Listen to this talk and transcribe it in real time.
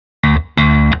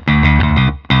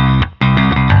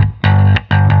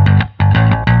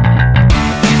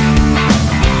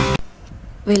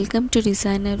Welcome to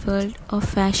Designer World of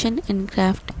Fashion and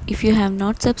Craft. If you have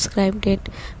not subscribed yet,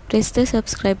 press the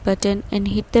subscribe button and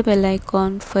hit the bell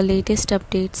icon for latest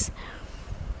updates.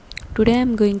 Today I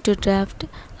am going to draft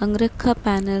angrakha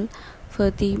panel for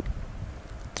the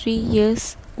 3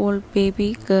 years old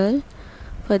baby girl.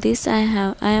 For this I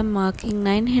am marking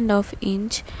 9.5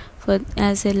 inch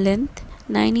as a length.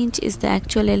 9 inch is the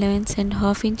actual allowance and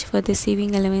half inch for the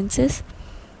sewing allowances.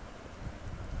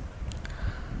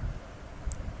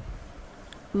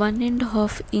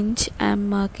 1.5 inch I am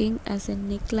marking as a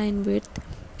neckline width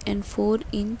and 4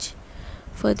 inch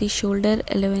for the shoulder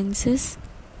allowances.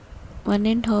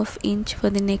 1.5 inch for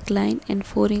the neckline and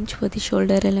 4 inch for the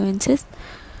shoulder allowances.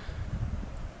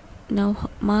 Now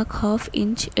mark half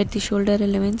inch at the shoulder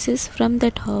allowances. From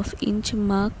that half inch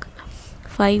mark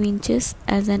 5 inches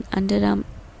as an underarm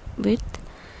width.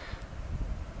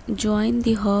 Join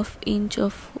the half inch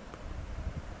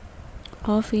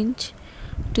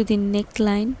to the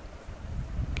neckline.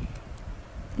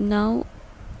 Now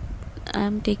I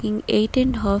am taking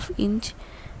 8.5 inch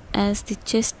as the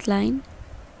chest line.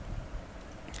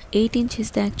 8 inch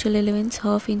is the actual allowance,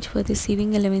 half inch for the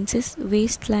sewing allowances.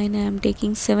 Waistline I am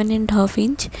taking 7.5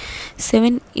 inch.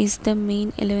 7 is the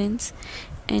main allowance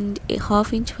and a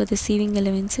half inch for the sewing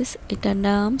allowances. At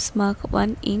underarms mark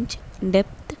 1 inch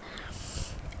depth,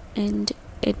 and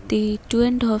at the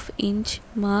 2.5 inch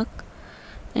mark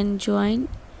and join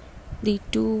the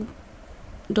 2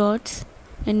 dots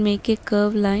and make a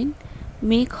curve line.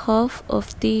 Make half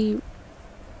of the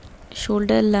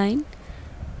shoulder line.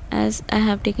 As I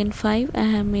have taken 5, I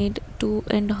have made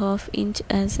 2.5 inch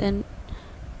as an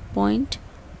point.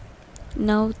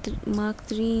 Now mark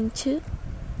 3 inch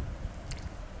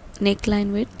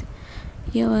neckline width.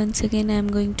 Here once again I am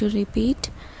going to repeat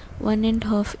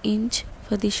 1.5 inch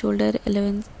for the shoulder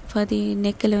allowance, for the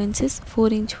neck allowances,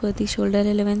 4 inch for the shoulder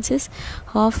allowances,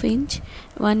 half inch,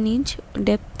 1 inch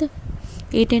depth,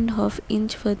 8.5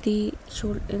 inch for the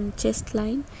chest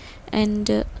line, and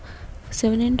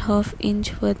 7.5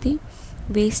 inch for the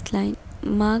waistline.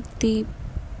 Mark the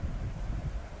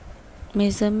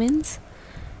measurements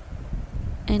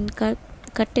and cut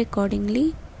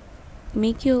accordingly.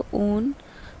 Make your own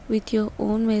with your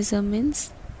own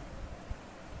measurements.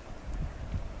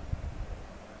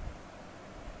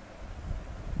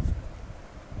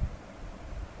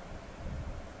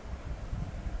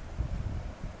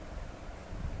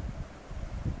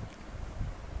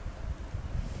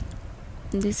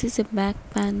 This is a back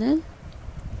panel.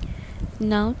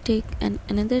 Now take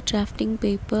another drafting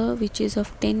paper which is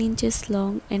of 10 inches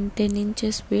long and 10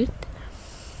 inches width.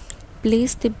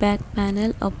 Place the back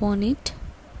panel upon it.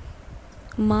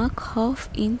 Mark half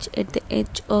inch at the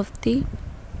edge of the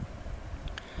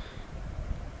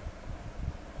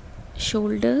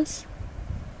shoulders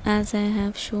as I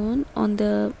have shown on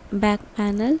the back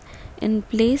panel, and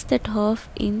place that half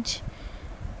inch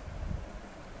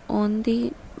on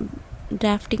the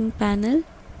drafting panel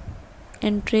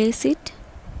and trace it.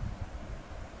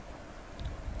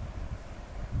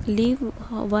 Leave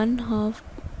one half,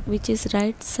 which is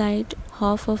right side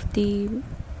half of the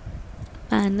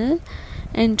panel,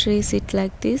 and trace it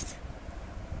like this.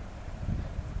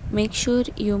 Make sure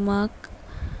you mark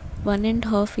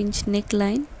 1.5 inch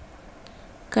neckline.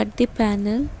 Cut the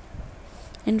panel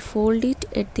and fold it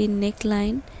at the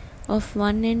neckline of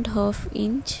 1.5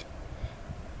 inch.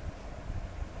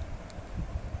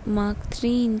 Mark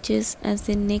 3 inches as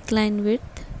the neckline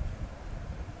width.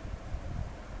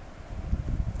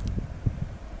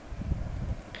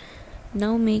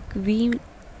 Now make V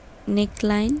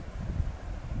neckline.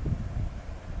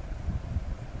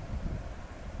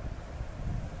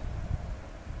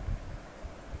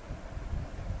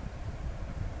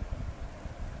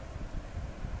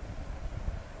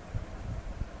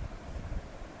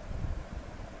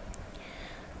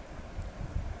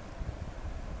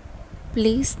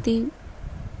 Place the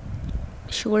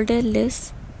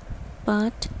shoulderless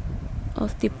part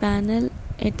of the panel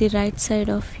at the right side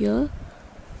of your,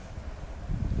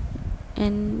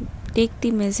 and take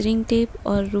the measuring tape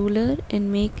or ruler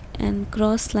and make an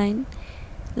cross line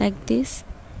like this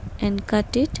and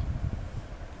cut it.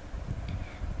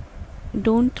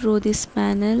 Don't throw this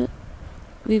panel,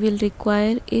 we will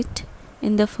require it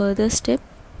in the further step.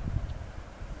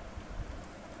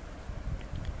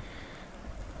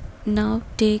 Now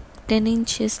take 10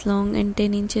 inches long and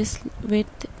 10 inches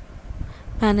width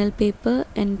panel paper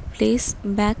and place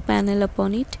back panel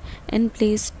upon it, and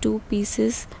place 2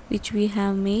 pieces which we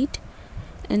have made,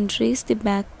 and trace the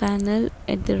back panel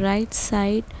at the right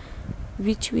side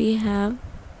which we have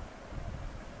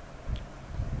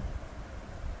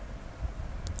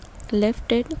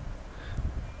left it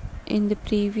in the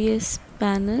previous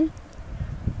panel.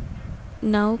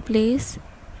 Now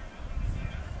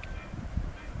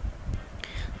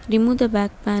remove the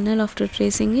back panel after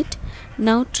tracing it.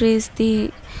 Now trace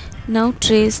the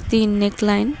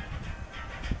neckline.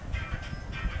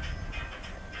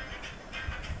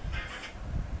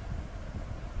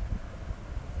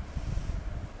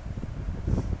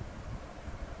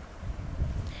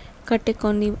 Cut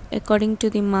according to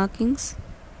the markings.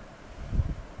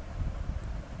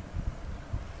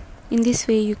 In this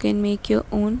way you can make your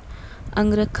own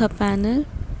angrakha panel,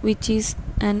 which is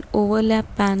an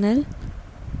overlap panel.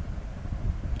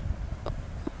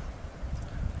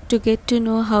 To get to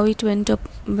know how it went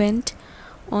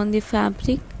on the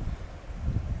fabric,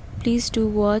 please do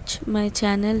watch my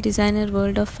channel Designer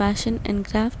World of Fashion and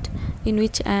Craft, in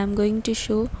which I am going to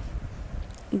show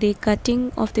the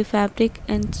cutting of the fabric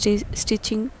and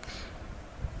stitching.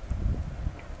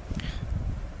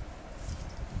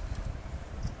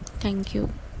 Thank you.